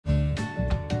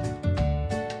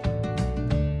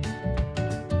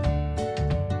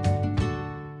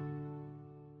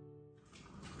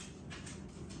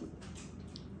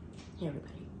Hey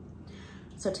everybody.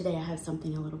 So today I have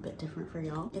something a little bit different for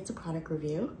y'all. It's a product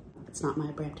review. It's not my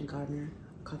Brampton Gardner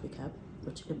coffee cup,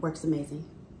 which it works amazing.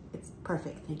 It's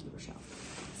perfect, thank you, Rochelle.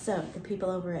 So the people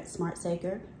over at Smart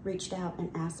Saker reached out and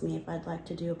asked me if I'd like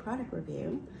to do a product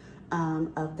review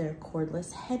of their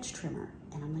cordless hedge trimmer.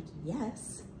 And I'm like,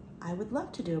 yes, I would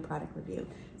love to do a product review.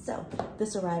 So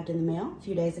this arrived in the mail a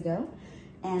few days ago,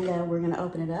 and we're gonna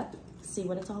open it up, see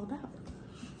what it's all about.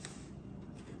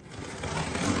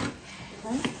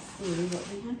 Let's see what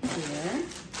we have here.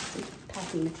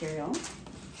 Packing material.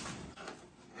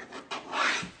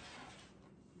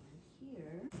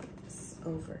 Here, this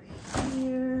over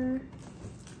here.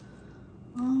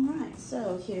 All right,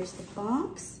 so here's the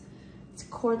box. It's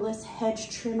cordless hedge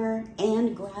trimmer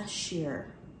and grass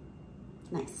shear.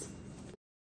 Nice.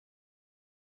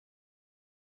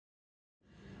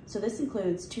 So this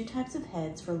includes 2 types of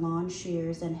heads for lawn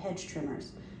shears and hedge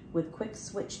trimmers, with quick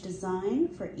switch design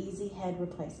for easy head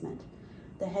replacement.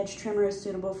 The hedge trimmer is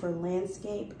suitable for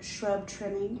landscape shrub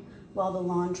trimming, while the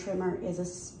lawn trimmer is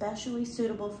especially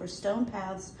suitable for stone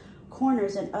paths,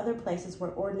 corners, and other places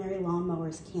where ordinary lawn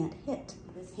mowers can't hit.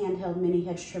 This handheld mini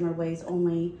hedge trimmer weighs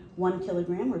only 1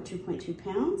 kilogram or 2.2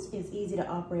 pounds, is easy to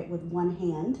operate with one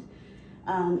hand.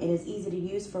 It is easy to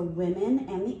use for women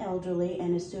and the elderly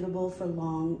and is suitable for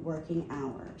long working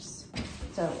hours.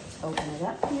 So let's open it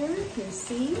up here. Here's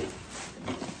see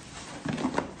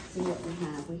what we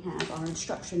have. We have our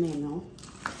instruction manual.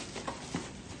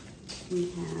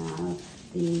 We have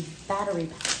the battery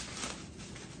pack.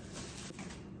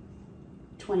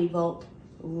 20 volt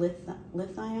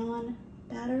lithium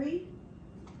battery.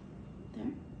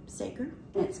 There, Saker.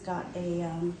 And it's got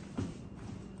a,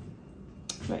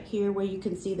 right here where you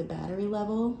can see the battery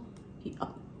level.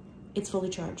 Oh, it's fully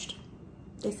charged.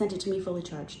 They sent it to me fully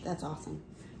charged. That's awesome.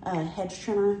 Hedge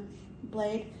trimmer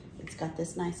blade. It's got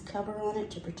this nice cover on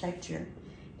it to protect your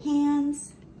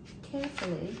hands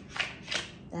carefully.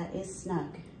 That is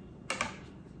snug.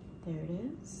 There it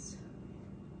is.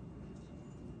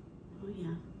 Oh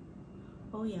yeah.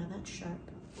 Oh yeah, that's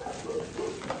sharp.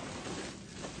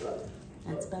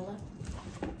 That's Bella.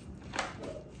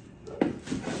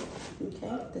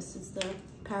 Okay, this is the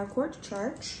power cord to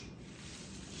charge.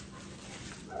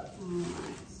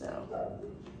 Alright, so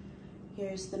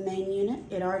here's the main unit.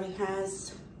 It already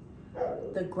has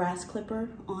the grass clipper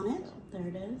on it. There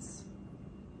it is.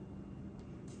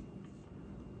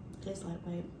 It is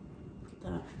lightweight.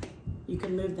 You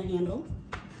can move the handle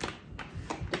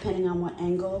depending on what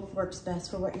angle works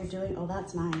best for what you're doing. Oh,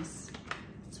 that's nice.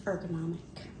 It's ergonomic.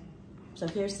 So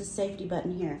here's the safety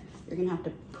button here. You're gonna have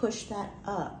to push that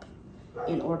up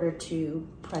in order to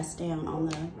press down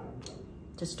on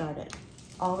to start it.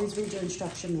 Always read your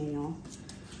instruction manual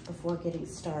before getting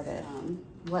started.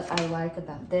 What I like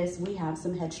about this, we have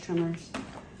some hedge trimmers,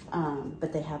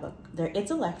 but they have it's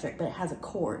electric, but it has a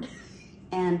cord.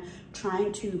 And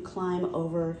trying to climb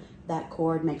over that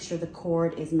cord, make sure the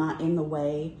cord is not in the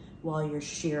way while you're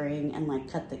shearing and like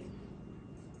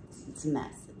it's a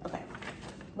mess. Okay,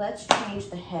 let's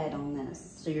change the head on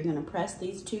this. So you're gonna press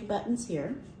these 2 buttons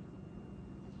here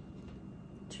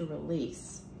to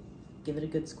release. Give it a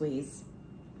good squeeze.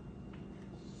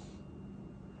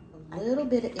 A little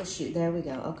bit of issue. There we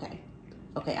go. Okay.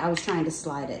 Okay, I was trying to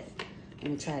slide it.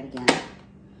 Let me try it again.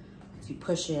 If you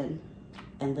push in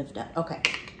and lift up. Okay.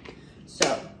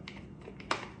 So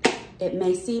it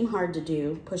may seem hard to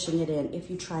do pushing it in. If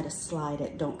you try to slide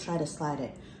it, don't try to slide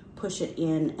it. Push it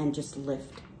in and just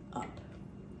lift up.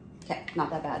 Okay, not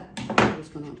that bad. I'm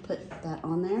just gonna put that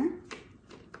on there.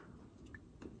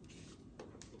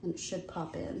 And it should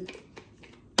pop in.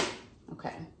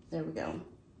 Okay, there we go.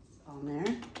 On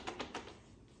there.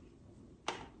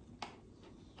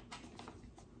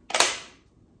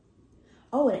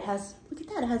 Oh, it has, look at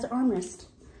that, it has an armrest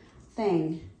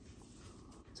thing.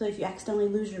 So if you accidentally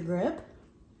lose your grip,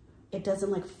 it doesn't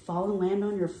like fall and land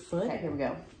on your foot. Okay, here we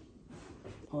go.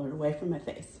 Hold it away from my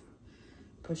face.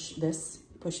 Push this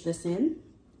in,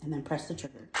 and then press the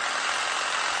trigger.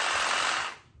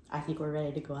 I think we're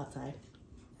ready to go outside.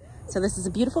 So this is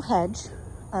a beautiful hedge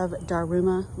of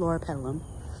Daruma loropetalum.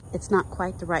 It's not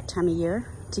quite the right time of year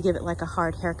to give it like a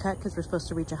hard haircut because we're supposed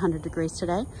to reach 100 degrees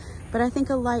today, but I think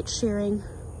a light shearing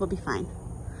will be fine.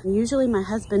 Usually my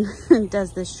husband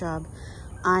does this job.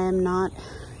 I am not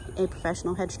a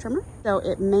professional hedge trimmer, so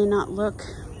it may not look,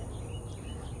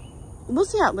 we'll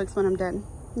see how it looks when I'm done,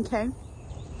 okay?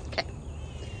 Okay,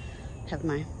 have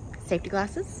my safety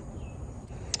glasses.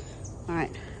 All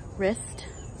right, wrist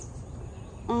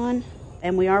on,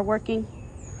 and we are working.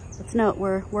 Let's note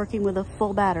we're working with a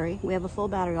full battery. We have a full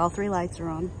battery, all 3 lights are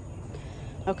on.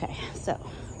 Okay, so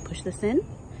push this in.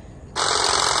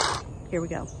 Here we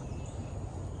go.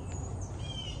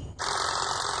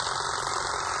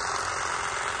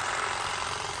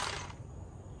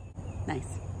 Nice.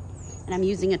 And I'm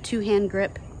using a 2-hand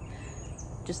grip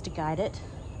just to guide it.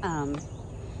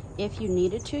 If you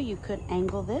needed to, you could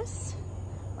angle this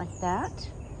like that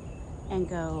and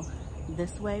go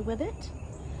this way with it.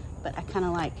 But I kind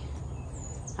of like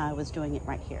how I was doing it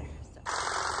right here.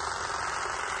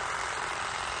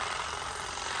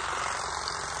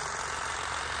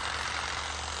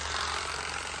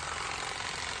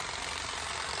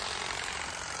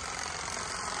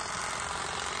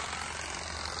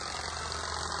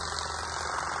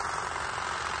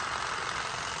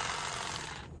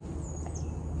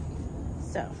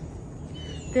 So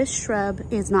this shrub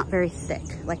is not very thick.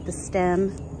 Like the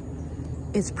stem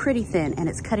is pretty thin and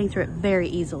it's cutting through it very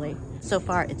easily. So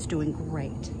far it's doing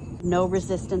great. No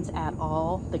resistance at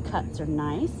all. The cuts are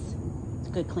nice. It's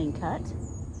a good clean cut.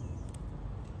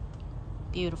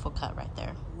 Beautiful cut right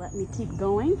there. Let me keep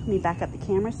going. Let me back up the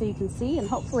camera so you can see, and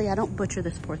hopefully I don't butcher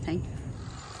this poor thing.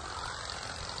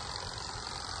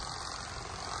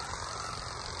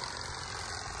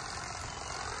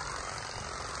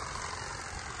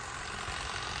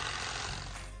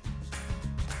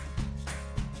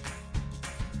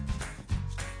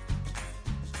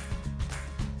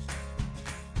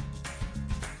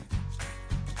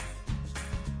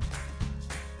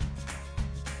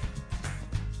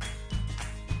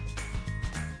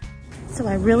 So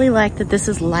I really like that this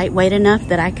is lightweight enough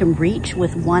that I can reach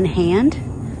with one hand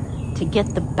to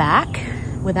get the back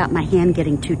without my hand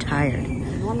getting too tired.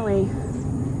 Normally,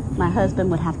 my husband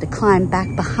would have to climb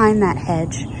back behind that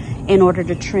hedge in order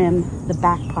to trim the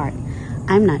back part.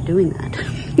 I'm not doing that.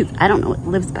 I don't know what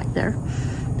lives back there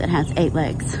that has 8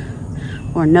 legs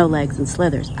or no legs and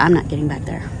slithers. I'm not getting back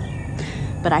there.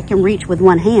 But I can reach with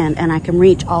one hand and I can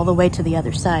reach all the way to the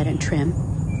other side and trim.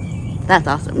 That's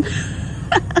awesome.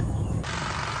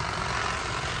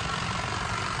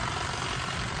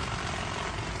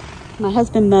 My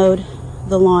husband mowed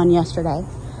the lawn yesterday.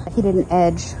 He did an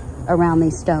edge around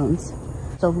these stones.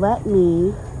 So let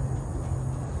me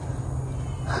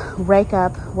rake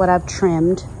up what I've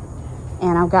trimmed,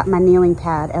 and I've got my kneeling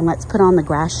pad, and let's put on the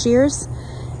grass shears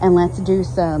and let's do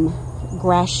some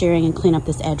grass shearing and clean up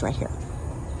this edge right here.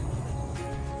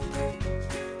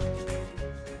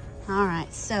 All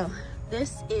right, so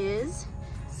this is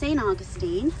St.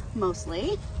 Augustine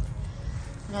mostly,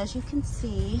 but as you can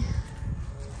see,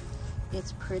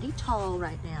 it's pretty tall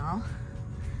right now.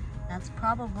 That's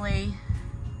probably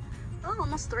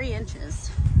almost 3 inches.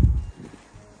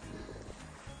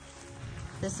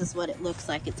 This is what it looks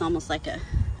like. It's almost like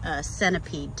a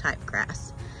centipede type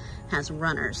grass. It has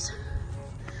runners.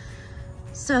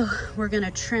 So we're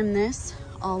gonna trim this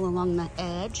all along the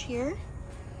edge here.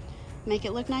 Make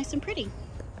it look nice and pretty.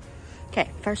 Okay,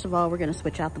 first of all, we're gonna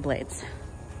switch out the blades.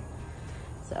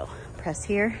 So press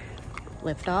here,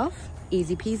 lift off,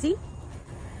 easy peasy.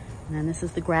 And then this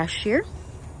is the grass shear.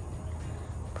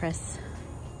 Press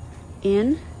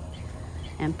in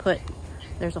and put,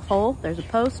 there's a hole, there's a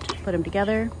post, put them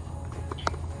together.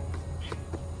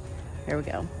 There we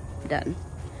go, done.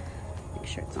 Make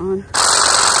sure it's on.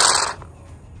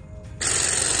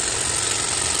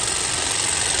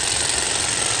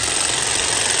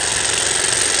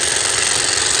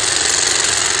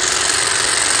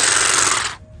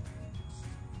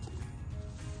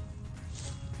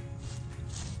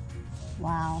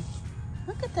 Wow,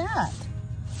 look at that.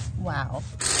 Wow.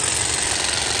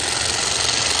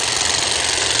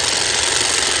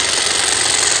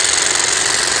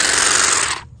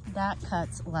 That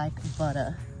cuts like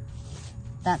butter.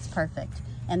 That's perfect.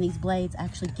 And these blades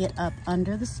actually get up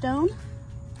under the stone.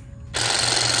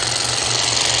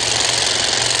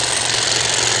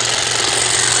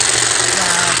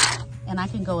 Wow. And I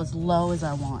can go as low as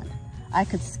I want. I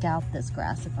could scalp this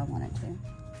grass if I wanted to.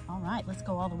 All right, let's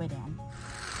go all the way down.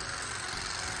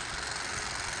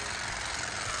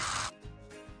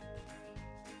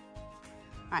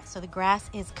 All right, so the grass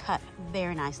is cut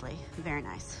very nicely, very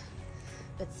nice.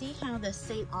 But see how the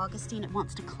St. Augustine, it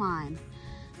wants to climb.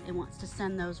 It wants to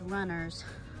send those runners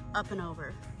up and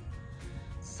over.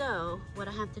 So what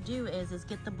I have to do is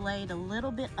get the blade a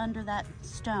little bit under that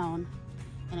stone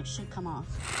and it should come off.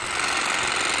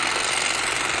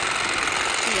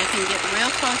 See, I can get real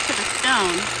close to the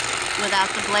stone without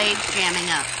the blades jamming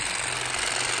up.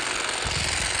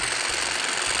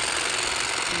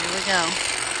 Here we go.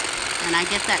 And I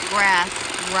get that grass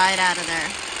right out of there.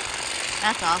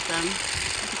 That's awesome.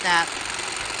 Look at that.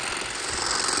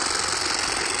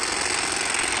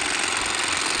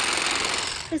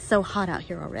 It's so hot out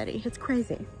here already. It's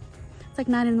crazy. It's like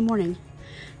 9 in the morning.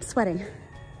 I'm sweating.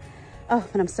 Oh,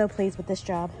 but I'm so pleased with this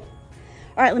job.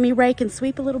 All right, let me rake and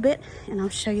sweep a little bit and I'll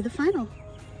show you the final.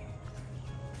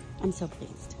 I'm so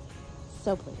pleased,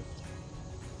 so pleased.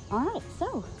 All right,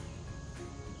 so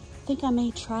I think I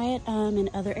may try it in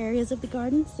other areas of the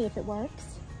garden, see if it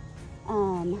works.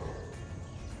 God,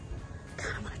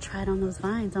 I want to try it on those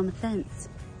vines on the fence.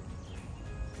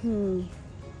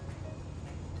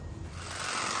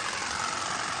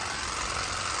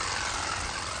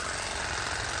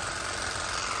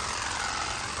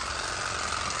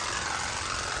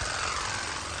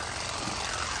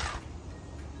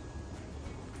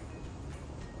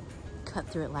 Cut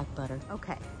through it like butter.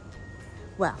 Okay,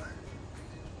 well,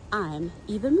 I'm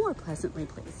even more pleasantly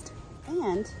pleased.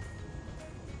 And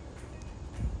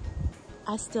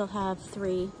I still have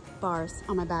 3 bars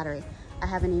on my battery. I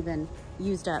haven't even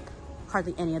used up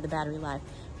hardly any of the battery life.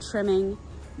 Trimming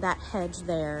that hedge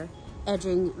there,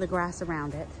 edging the grass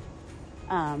around it.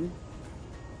 I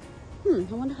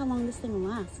wonder how long this thing will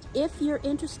last. If you're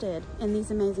interested in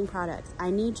these amazing products,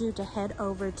 I need you to head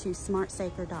over to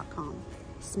smartsaker.com.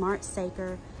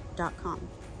 smartsaker.com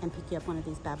and pick you up one of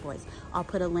these bad boys. I'll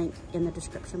put a link in the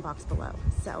description box below.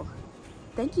 So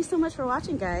thank you so much for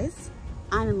watching, guys.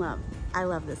 I'm in love. I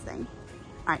love this thing.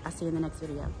 All right, I'll see you in the next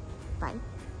video. Bye.